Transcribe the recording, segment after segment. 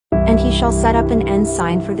he shall set up an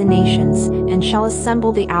ensign for the nations, and shall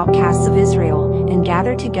assemble the outcasts of Israel, and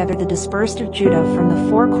gather together the dispersed of Judah from the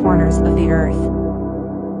four corners of the earth.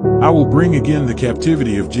 I will bring again the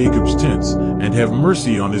captivity of Jacob's tents, and have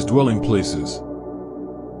mercy on his dwelling places.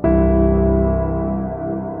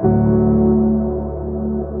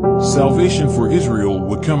 Salvation for Israel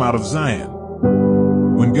would come out of Zion.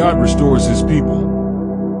 When God restores his people,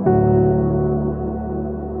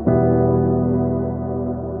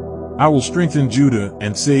 I will strengthen Judah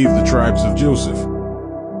and save the tribes of Joseph.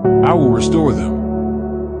 I will restore them.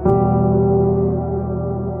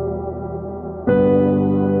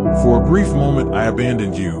 For a brief moment I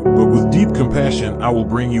abandoned you, but with deep compassion I will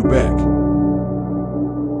bring you back.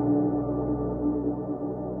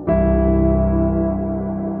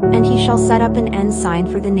 And he shall set up an ensign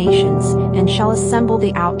for the nations, and shall assemble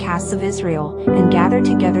the outcasts of Israel, and gather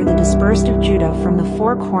together the dispersed of Judah from the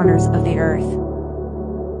four corners of the earth.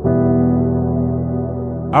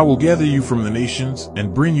 I will gather you from the nations,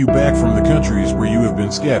 and bring you back from the countries where you have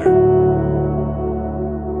been scattered.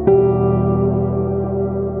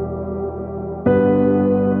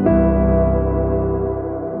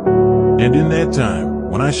 And in that time,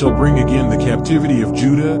 when I shall bring again the captivity of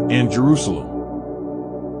Judah and Jerusalem,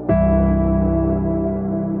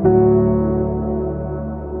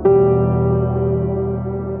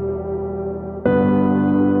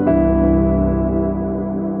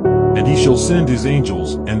 and he shall send his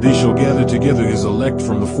angels, and they shall gather together his elect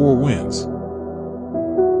from the four winds.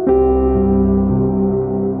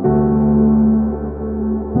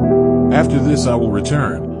 After this I will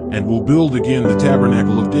return, and will build again the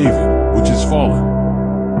tabernacle of David, which is fallen.